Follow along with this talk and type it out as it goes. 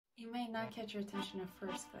It may not catch your attention at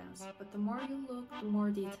first glance, but the more you look, the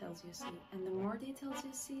more details you see. And the more details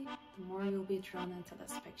you see, the more you'll be drawn into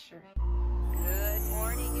this picture. Good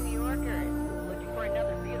morning, New Yorkers. Looking for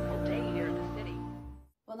another beautiful day here in the city.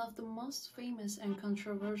 One of the most famous and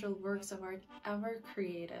controversial works of art ever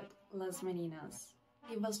created, Las Meninas.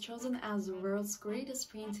 It was chosen as the world's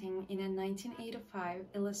greatest painting in a 1985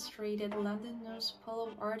 illustrated London news full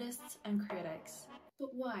of artists and critics. But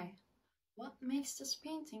why? What makes this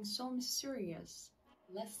painting so mysterious?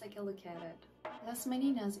 Let's take a look at it. Las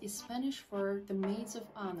Meninas is Spanish for the Maids of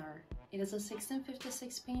Honor. It is a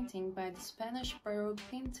 1656 painting by the Spanish Baroque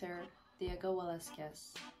painter Diego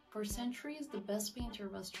Velazquez. For centuries, the best painter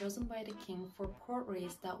was chosen by the king for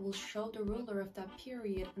portraits that will show the ruler of that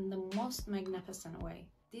period in the most magnificent way.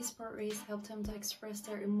 These portraits helped him to express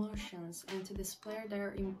their emotions and to display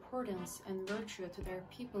their importance and virtue to their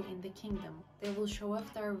people in the kingdom. They will show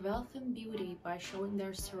off their wealth and beauty by showing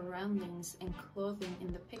their surroundings and clothing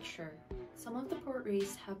in the picture. Some of the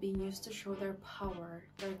portraits have been used to show their power,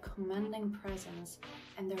 their commanding presence,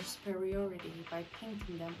 and their superiority by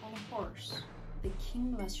painting them on a horse. The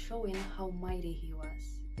king was showing how mighty he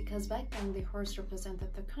was, because back then the horse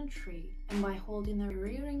represented the country, and by holding a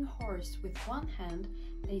rearing horse with one hand,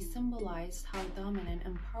 they symbolized how dominant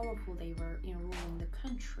and powerful they were in ruling the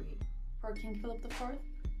country. For King Philip IV,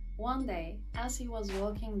 one day, as he was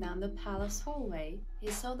walking down the palace hallway, he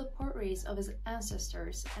saw the portraits of his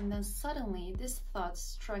ancestors, and then suddenly this thought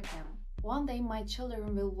struck him. One day my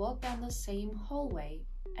children will walk down the same hallway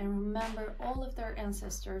and remember all of their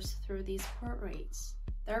ancestors through these portraits.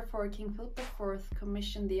 Therefore, King Philip IV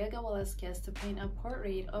commissioned Diego Velazquez to paint a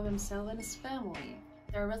portrait of himself and his family.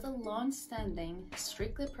 There was a long-standing,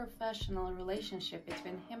 strictly professional relationship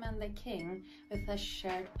between him and the king with a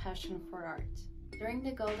shared passion for art. During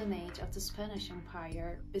the golden age of the Spanish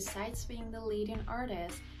Empire, besides being the leading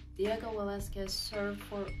artist, Diego Velazquez served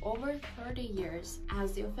for over 30 years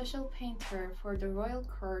as the official painter for the royal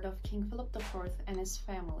court of King Philip IV and his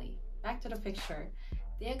family. Back to the picture.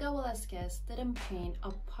 Diego Velazquez didn't paint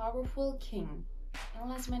a powerful king in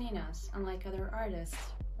Las Meninas, unlike other artists,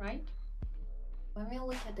 right? When we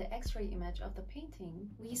look at the X-ray image of the painting,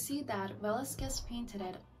 we see that Velazquez painted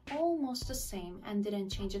it almost the same and didn't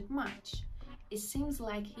change it much. It seems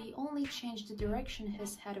like he only changed the direction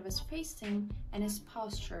his head was facing and his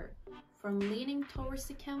posture, from leaning towards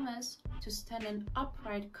the canvas to standing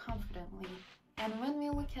upright confidently. And when we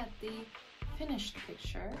look at the finished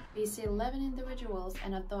picture, we see 11 individuals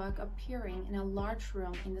and a dog appearing in a large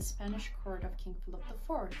room in the Spanish court of King Philip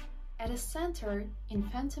IV. At the center,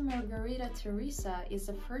 Infanta Margarita Teresa is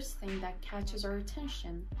the first thing that catches our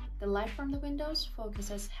attention. The light from the windows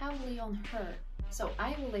focuses heavily on her. So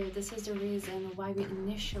I believe this is the reason why we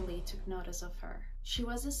initially took notice of her. She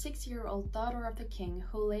was a 6-year-old daughter of the king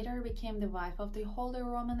who later became the wife of the Holy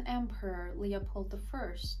Roman Emperor Leopold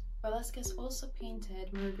I. Velazquez also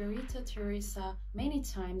painted Margarita Teresa many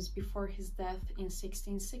times before his death in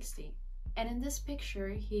 1660. And in this picture,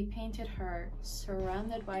 he painted her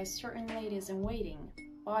surrounded by certain ladies in waiting,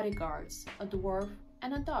 bodyguards, a dwarf,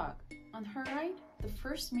 and a dog. On her right, the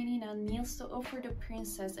first menina kneels to offer the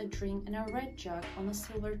princess a drink in a red jug on a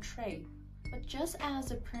silver tray. But just as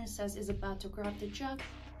the princess is about to grab the jug,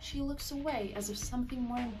 she looks away as if something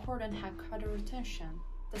more important had caught her attention.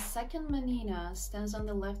 The second menina stands on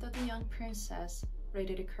the left of the young princess,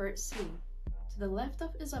 ready to curtsy. To the left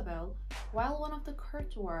of Isabel, while one of the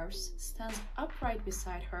court dwarfs stands upright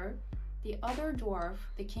beside her, the other dwarf,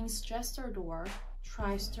 the king's jester dwarf,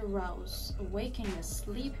 tries to rouse, awaken the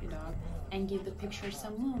sleepy dog and give the picture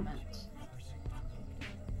some movement.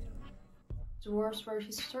 Dwarves were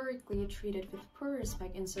historically treated with poor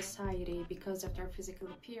respect in society because of their physical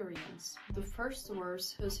appearance. The first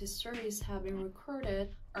dwarves whose histories have been recorded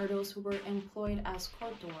are those who were employed as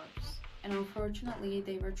court dwarves, and unfortunately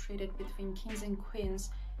they were treated between kings and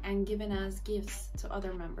queens and given as gifts to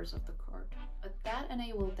other members of the court. But that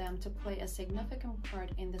enabled them to play a significant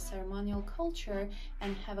part in the ceremonial culture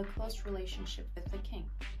and have a close relationship with the king.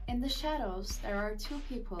 In the shadows, there are two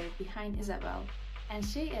people behind Isabel, and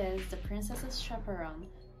she is the princess's chaperone,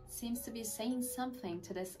 seems to be saying something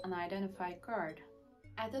to this unidentified guard.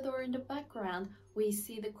 At the door in the background, we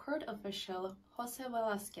see the court official Jose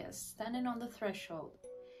Velazquez standing on the threshold.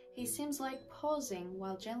 He seems like pausing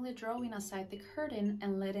while gently drawing aside the curtain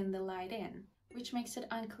and letting the light in, which makes it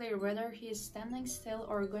unclear whether he is standing still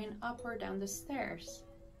or going up or down the stairs.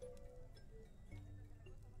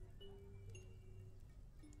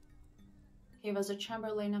 He was a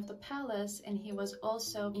chamberlain of the palace, and he was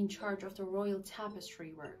also in charge of the royal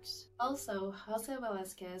tapestry works. Also, Jose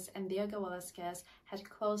Velazquez and Diego Velazquez had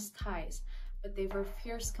close ties, but they were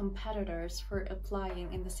fierce competitors for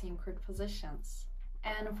applying in the same court positions.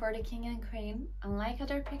 And for the king and queen, unlike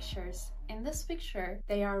other pictures, in this picture,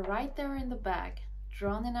 they are right there in the back,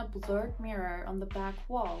 drawn in a blurred mirror on the back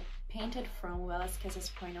wall, painted from Velazquez's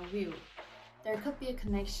point of view. There could be a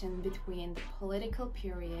connection between the political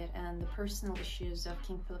period and the personal issues of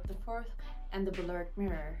King Philip IV and the blurred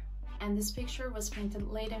mirror. And this picture was painted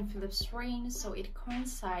late in Philip's reign, so it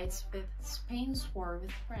coincides with Spain's war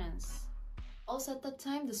with France. Also at that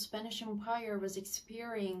time, the Spanish Empire was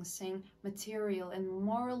experiencing material and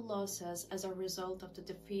moral losses as a result of the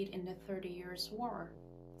defeat in the 30 Years' War.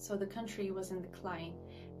 So the country was in decline,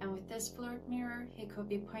 and with this blurred mirror, he could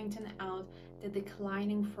be pointing out the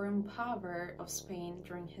declining foreign power of Spain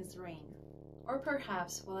during his reign. Or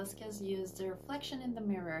perhaps Velazquez used the reflection in the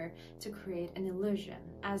mirror to create an illusion,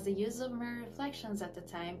 as the use of mirror reflections at the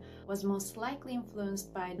time was most likely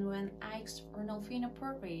influenced by Van Eyck's Arnolfina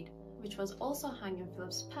portrait, which was also hung in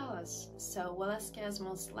Philip's palace, so Velazquez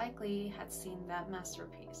most likely had seen that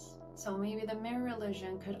masterpiece. So maybe the mirror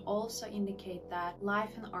illusion could also indicate that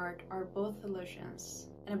life and art are both illusions.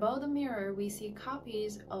 And above the mirror, we see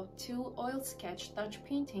copies of two oil-sketch Dutch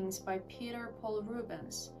paintings by Peter Paul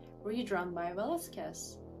Rubens, redrawn by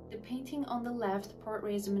Velazquez. The painting on the left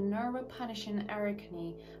portrays Minerva punishing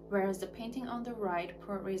Arachne, whereas the painting on the right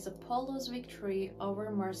portrays Apollo's victory over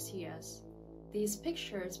Marsyas. These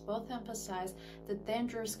pictures both emphasize the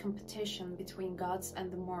dangerous competition between gods and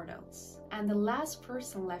the mortals. And the last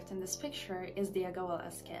person left in this picture is Diego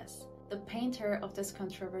Velazquez, the painter of this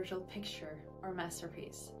controversial picture, or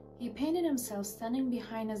masterpiece. He painted himself standing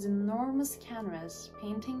behind his enormous canvas,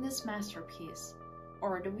 painting this masterpiece,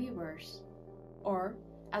 or the viewers. Or,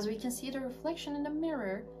 as we can see the reflection in the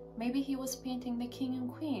mirror, maybe he was painting the king and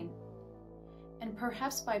queen. And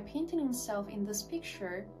perhaps by painting himself in this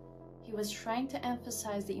picture, he was trying to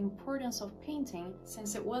emphasize the importance of painting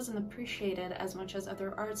since it wasn't appreciated as much as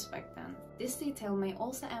other arts back then. This detail may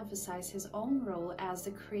also emphasize his own role as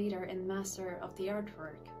the creator and master of the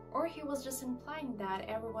artwork. Or he was just implying that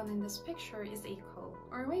everyone in this picture is equal.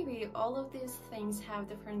 Or maybe all of these things have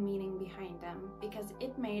different meaning behind them, because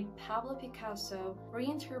it made Pablo Picasso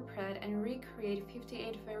reinterpret and recreate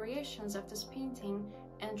 58 variations of this painting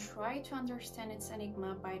and try to understand its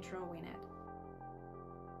enigma by drawing it.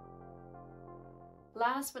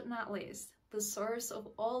 Last but not least, the source of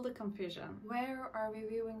all the confusion. Where are we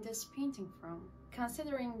viewing this painting from?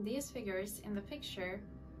 Considering these figures in the picture,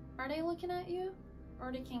 are they looking at you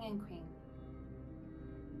or the king and queen?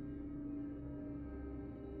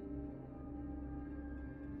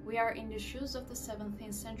 We are in the shoes of the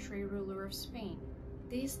 17th century ruler of Spain.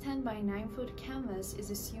 This 10 by 9 foot canvas is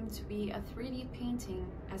assumed to be a 3D painting,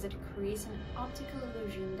 as it creates an optical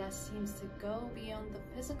illusion that seems to go beyond the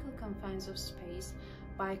physical confines of space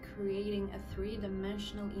by creating a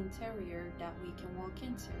 3-dimensional interior that we can walk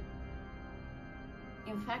into.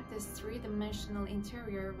 In fact, this 3-dimensional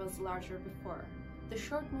interior was larger before. The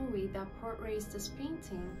short movie that portrays this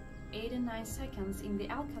painting, 8 and 9 seconds in the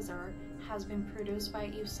Alcazar, has been produced by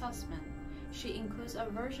Eve Sussman. She includes a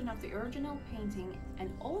version of the original painting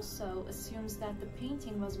and also assumes that the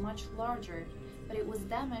painting was much larger, but it was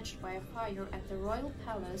damaged by a fire at the royal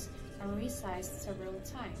palace and resized several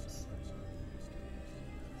times.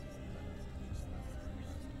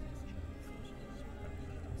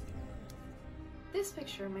 This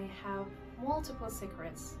picture may have multiple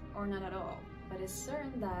secrets, or not at all, but it's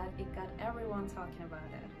certain that it got everyone talking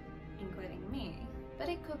about it, including me. But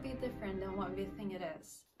it could be different than what we think it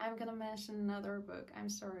is. I'm gonna mention another book, I'm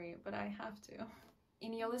sorry, but I have to.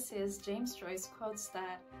 In Ulysses, James Joyce quotes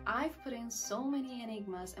that, "I've put in so many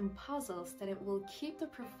enigmas and puzzles that it will keep the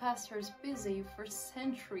professors busy for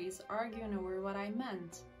centuries arguing over what I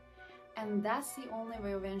meant. And that's the only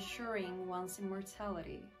way of ensuring one's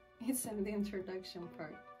immortality." It's in the introduction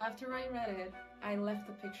part. After I read it, I left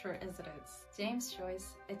the picture as it is. James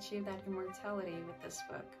Joyce achieved that immortality with this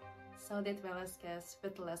book. So did Velazquez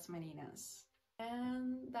with Las Meninas.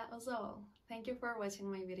 And that was all. Thank you for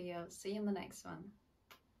watching my video. See you in the next one.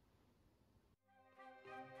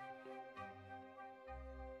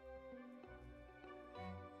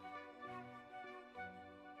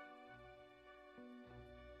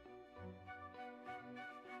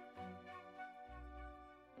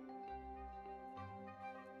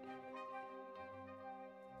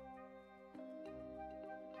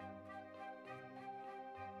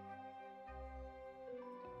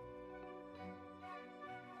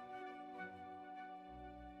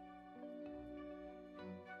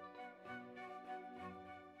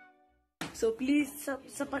 So please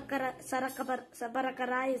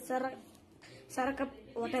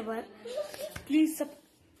whatever. Please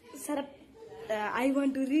I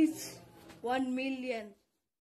want to reach 1 million.